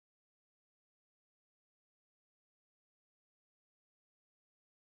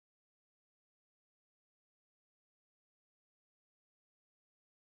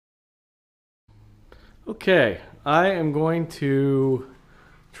Okay, I am going to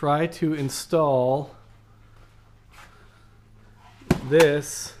try to install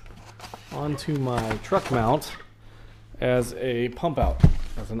this onto my truck mount as a pump out,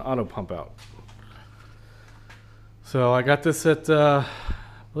 as an auto pump out. So I got this at, I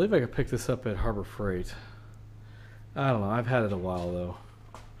believe I could pick this up at Harbor Freight. I don't know, I've had it a while though.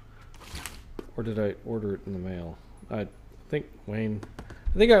 Or did I order it in the mail? I think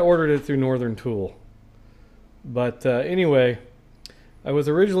I ordered it through Northern Tool. But anyway, I was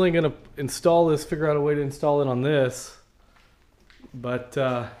originally going to install this, figure out a way to install it on this. But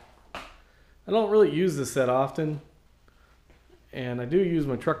I don't really use this that often. And I do use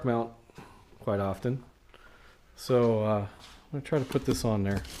my truck mount quite often. So I'm going to try to put this on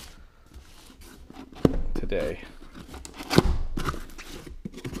there today.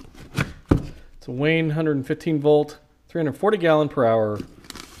 It's a Wayne 115 volt, 340 gallon per hour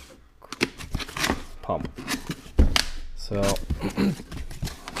pump. So let's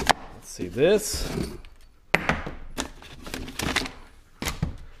see this.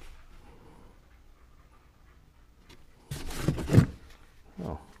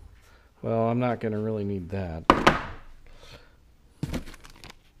 Oh, well, I'm not going to really need that.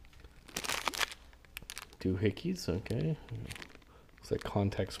 Doohickeys, okay. Looks like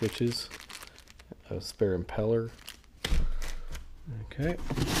contact switches. A spare impeller. Okay.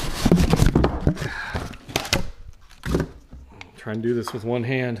 Try and do this with one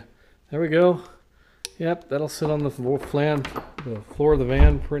hand. There we go. Yep, that'll sit on the floor of the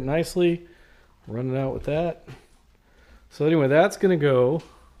van pretty nicely. Run it out with that. So anyway, that's going to go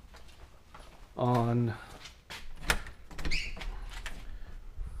on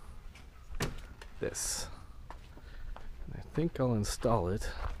this. And I think I'll install it.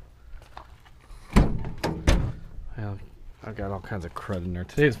 Well, I've got all kinds of crud in there.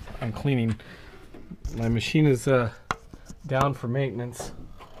 Today I'm cleaning. My machine is down for maintenance.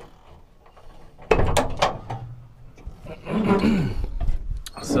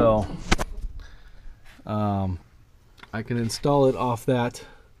 So I can install it off that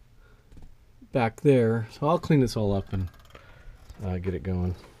back there. So I'll clean this all up and get it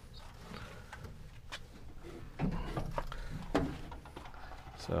going.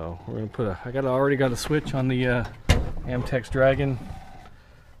 So we're gonna put already got a switch on the Amtex Dragon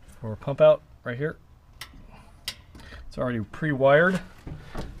for pump out right here. It's already pre-wired.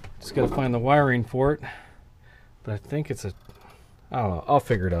 Just gotta find the wiring for it. But I think it's I don't know, I'll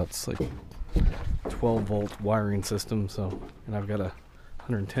figure it out. It's like 12 volt wiring system, so, and I've got a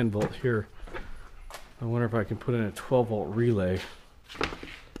 110 volt here. I wonder if I can put in a 12 volt relay.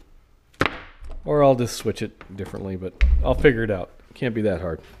 Or I'll just switch it differently, but I'll figure it out. Can't be that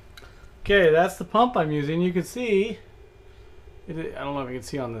hard. Okay, that's the pump I'm using. You can see, I don't know if you can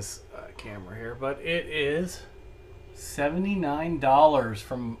see on this camera here, but it is $79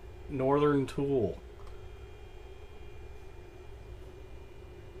 from Northern Tool.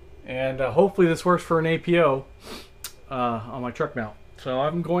 And hopefully this works for an APO on my truck mount. So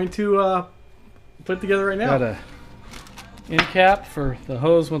I'm going to put it together right now. Got a end cap for the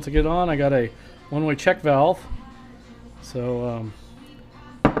hose once I get on. I got a one-way check valve. So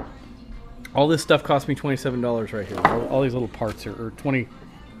all this stuff cost me $27 right here. All these little parts here, or 20,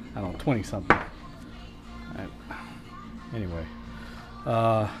 I don't know, 20 something. Anyway,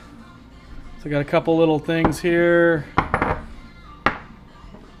 so I got a couple little things here.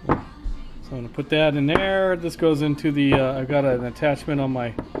 So I'm gonna put that in there. This goes into the, I've got an attachment on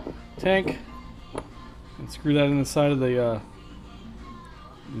my tank, and screw that in the side of the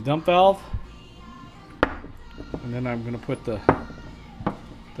dump valve. And then I'm gonna put the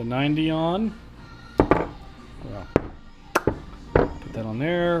 90 on. Well, put that on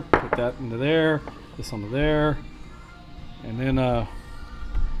there, put that into there, this onto there. And then,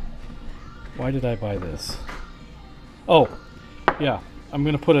 why did I buy this? Oh, yeah, I'm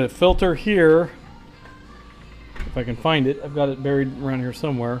gonna put a filter here, if I can find it. I've got it buried around here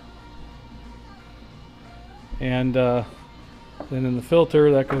somewhere. And then in the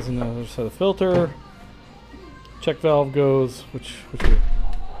filter, that goes in the other side of the filter. Check valve goes, which way?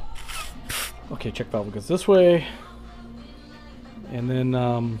 Okay, check valve goes this way. And then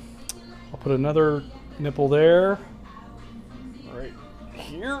I'll put another nipple there, right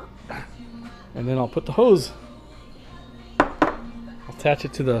here. And then I'll put the hose. I'll attach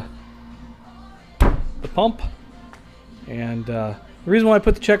it to the pump. And the reason why I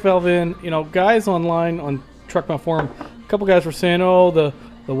put the check valve in, you know, guys online on Truckmount forum, a couple guys were saying, oh, the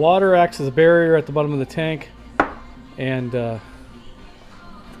water acts as a barrier at the bottom of the tank. And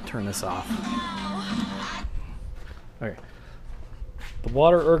turn this off. Okay. The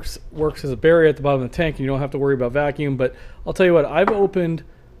water works as a barrier at the bottom of the tank, and you don't have to worry about vacuum. But I'll tell you what, I've opened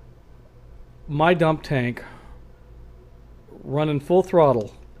my dump tank running full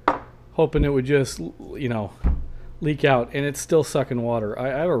throttle, hoping it would just, you know, leak out, and it's still sucking water. I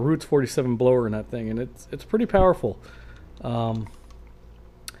have a Roots 47 blower in that thing, and it's pretty powerful. So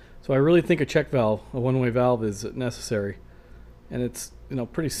I really think a check valve, a one-way valve, is necessary, and it's, you know,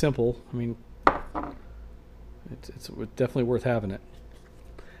 pretty simple. I mean, it's definitely worth having it.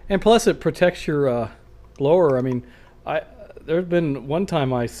 And plus, it protects your blower. I mean, there's been one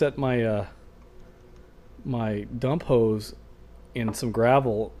time I set my my dump hose in some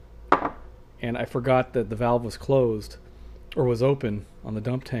gravel, and I forgot that the valve was closed or was open on the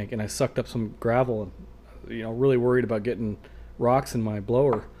dump tank, and I sucked up some gravel, and, you know, really worried about getting rocks in my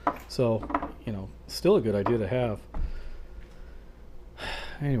blower. So, you know, still a good idea to have.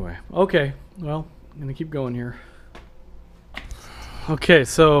 Anyway, okay, well, I'm gonna keep going here. Okay,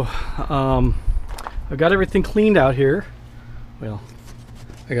 so I've got everything cleaned out here. Well,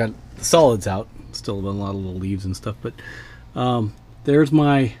 I got the solids out, still a lot of little leaves and stuff, but there's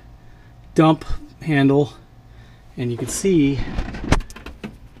my dump handle, and you can see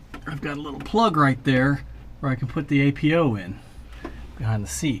I've got a little plug right there where I can put the APO in behind the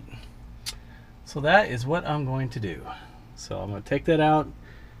seat. So that is what I'm going to do. So I'm going to take that out,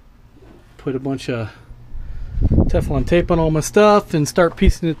 put a bunch of Teflon tape on all my stuff, and start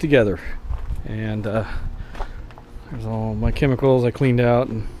piecing it together. And there's all my chemicals I cleaned out,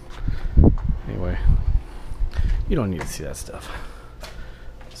 and anyway, you don't need to see that stuff.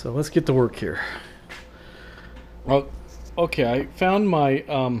 So let's get to work here. Well, okay, I found my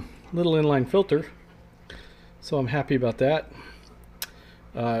little inline filter, so I'm happy about that.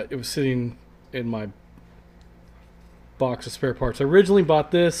 It was sitting in my box of spare parts. I originally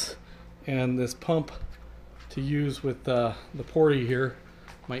bought this and this pump to use with the Porty here,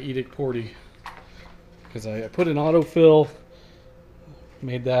 my Edict Porty, because I put an autofill,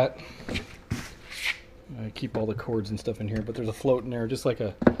 made that. I keep all the cords and stuff in here, but there's a float in there, just like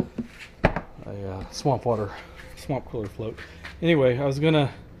a swamp cooler float. Anyway, I was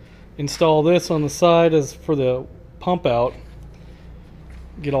gonna install this on the side as for the pump out,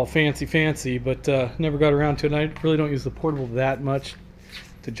 get all fancy, but never got around to it. And I really don't use the portable that much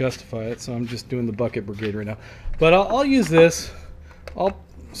to justify it, so I'm just doing the bucket brigade right now. But I'll use this. I'll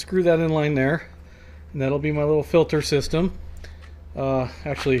screw that in line there, and that'll be my little filter system.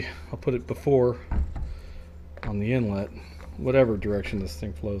 Actually, I'll put it before on the inlet. Whatever direction this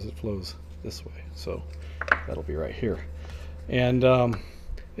thing flows, it flows this way, so that'll be right here. And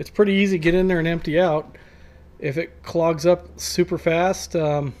it's pretty easy to get in there and empty out. If it clogs up super fast,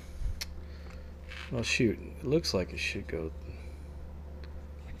 well, shoot, it looks like it should go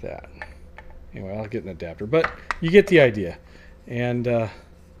like that. Anyway, I'll get an adapter, but you get the idea. And so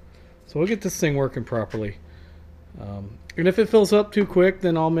we'll get this thing working properly. And if it fills up too quick,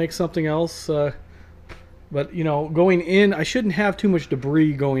 then I'll make something else. But, you know, going in, I shouldn't have too much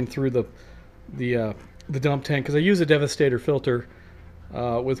debris going through the dump tank, because I use a Devastator filter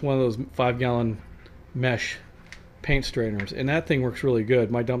with one of those 5-gallon mesh paint strainers, and that thing works really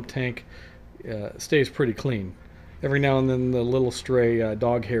good. My dump tank stays pretty clean. Every now and then the little stray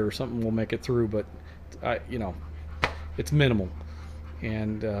dog hair or something will make it through, but you know, it's minimal.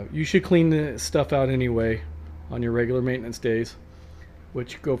 And you should clean the stuff out anyway on your regular maintenance days,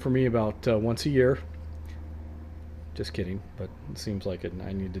 which go for me about once a year. Just kidding, but it seems like it, and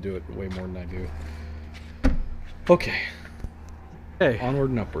I need to do it way more than I do. Okay. Okay, onward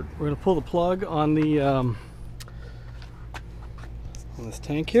and upward. We're going to pull the plug on the on this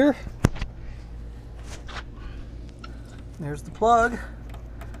tank here. There's the plug.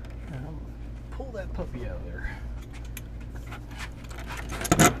 And I'm going to pull that puppy out of there.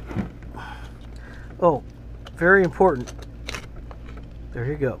 Oh, very important. There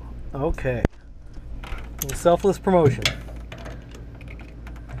you go. Okay. Selfless promotion.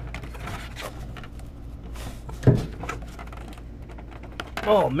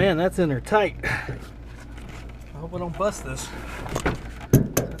 Oh man, that's in there tight. I hope I don't bust this.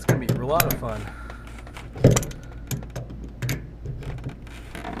 That's gonna be a lot of fun.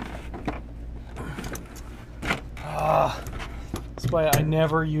 That's why I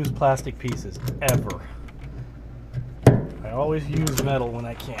never use plastic pieces, ever. I always use metal when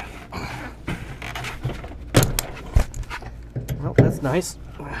I can. Oh, that's nice.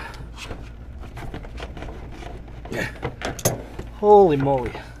 Holy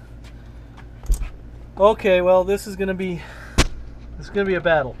moly. Okay, well, this is gonna be a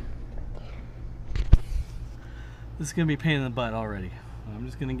battle. This is gonna be a pain in the butt already. I'm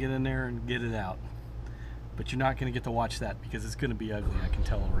just gonna get in there and get it out. but you're not going to get to watch that because it's going to be ugly. I can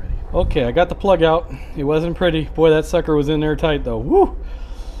tell already. Okay, I got the plug out. It wasn't pretty. Boy, that sucker was in there tight though. Woo!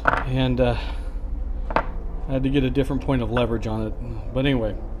 And I had to get a different point of leverage on it. But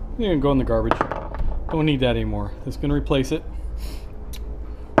anyway, it's going to go in the garbage. Don't need that anymore. It's going to replace it.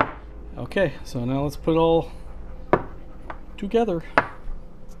 Okay, so now let's put it all together.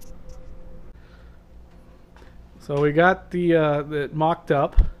 So we got the mocked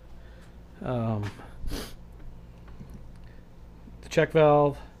up. The check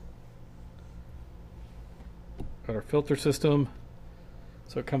valve. Got our filter system.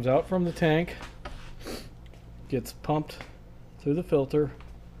 So it comes out from the tank, gets pumped through the filter,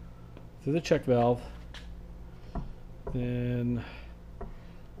 through the check valve, then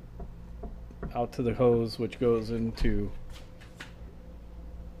out to the hose, which goes into,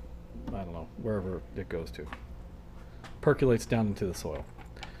 I don't know, wherever it goes to. Percolates down into the soil.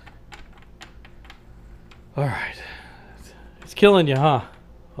 All right. It's killing you, huh?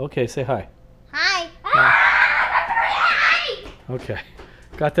 Okay, say hi. Hi. Okay.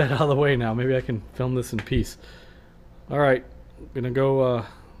 Got that out of the way now. Maybe I can film this in peace. All right. I'm gonna go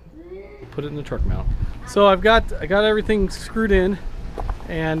put it in the truck mount. So I got everything screwed in,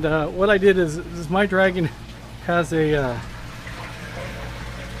 and what I did is my Dragon has a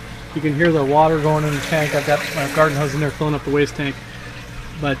you can hear the water going in the tank. I've got my garden hose in there filling up the waste tank.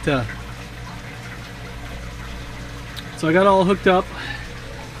 But so I got it all hooked up,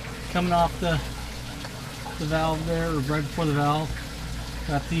 coming off the valve there, or right before the valve.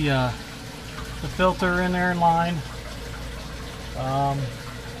 Got the filter in there in line. Got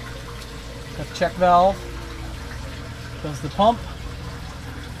the check valve. Does the pump.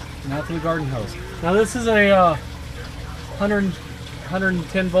 And out to the garden hose. Now this is a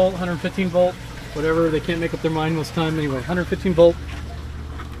 110 volt, 115 volt, whatever. They can't make up their mind most time. Anyway, 115 volt.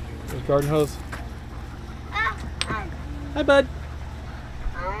 There's garden hose. Hi, bud.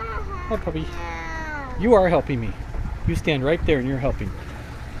 Hi, puppy. You are helping me. You stand right there and you're helping.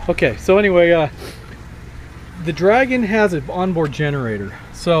 Okay, so anyway, the Dragon has an onboard generator.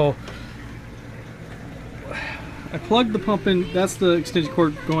 So I plugged the pump in. That's the extension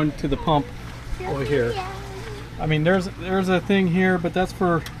cord going to the pump over here. I mean, there's a thing here, but that's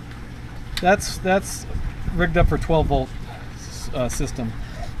rigged up for 12 volt system,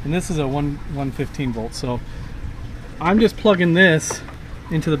 and this is a 115 volt. So I'm just plugging this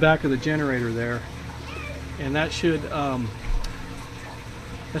into the back of the generator there, and that should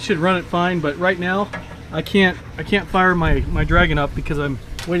run it fine. But right now, I can't fire my Dragon up because I'm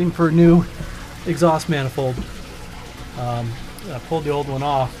waiting for a new exhaust manifold. I pulled the old one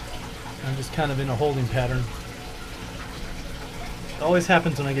off. I'm just kind of in a holding pattern. It always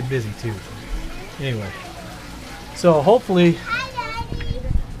happens when I get busy too. Anyway, so hopefully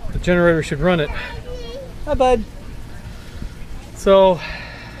the generator should run it. Hi, bud. So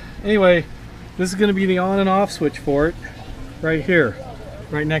anyway, this is going to be the on and off switch for it, right here,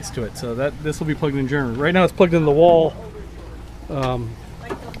 right next to it. So this will be plugged in generator. Right now it's plugged in the wall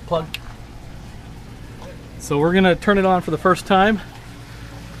plug. So we're going to turn it on for the first time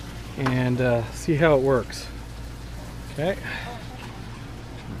and see how it works. Okay.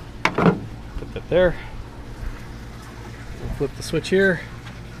 Put that there. We'll flip the switch here.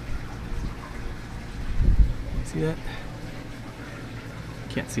 See that?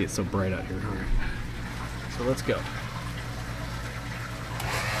 Can't see it so bright out here. All right. So let's go.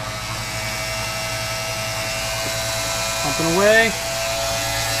 Pumping away.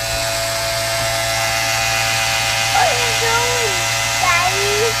 What are you doing,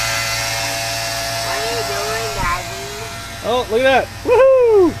 Daddy? What are you doing, Daddy? Oh, look at that.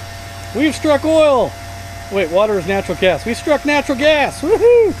 Woohoo! We've struck oil. Wait, water is natural gas. We struck natural gas.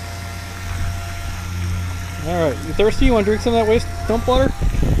 Woohoo! All right, you thirsty? You want to drink some of that waste dump water?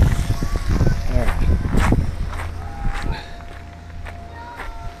 All right.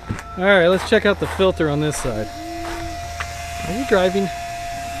 All right, let's check out the filter on this side. Are you driving?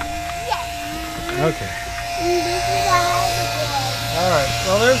 Yes. Okay. This is a All right.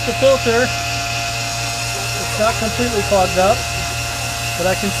 Well, there's the filter. It's not completely clogged up, but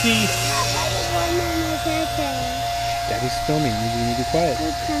I can see. Daddy's filming. You need to be quiet.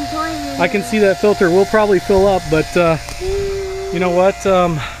 I can see that filter will probably fill up, but you know what?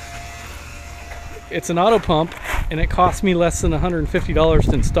 It's an auto pump, and it cost me less than $150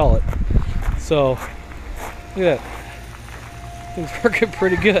 to install it. So look at that. Things working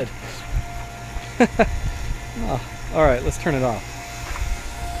pretty good. Oh, all right, let's turn it off.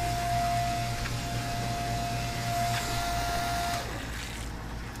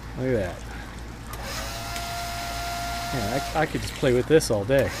 Look at that. Yeah, I could just play with this all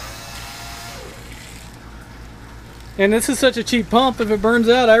day. And this is such a cheap pump, if it burns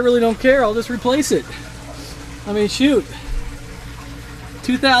out, I really don't care. I'll just replace it. I mean, shoot.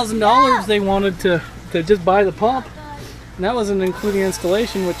 $2,000 they wanted to just buy the pump. And that wasn't including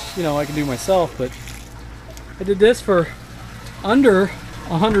installation, which, you know, I can do myself, but I did this for under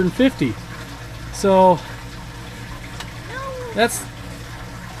 150. So that's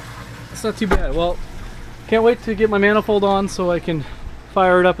not too bad. Well, can't wait to get my manifold on so I can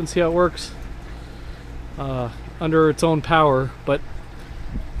fire it up and see how it works under its own power, but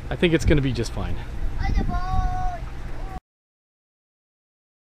I think it's going to be just fine.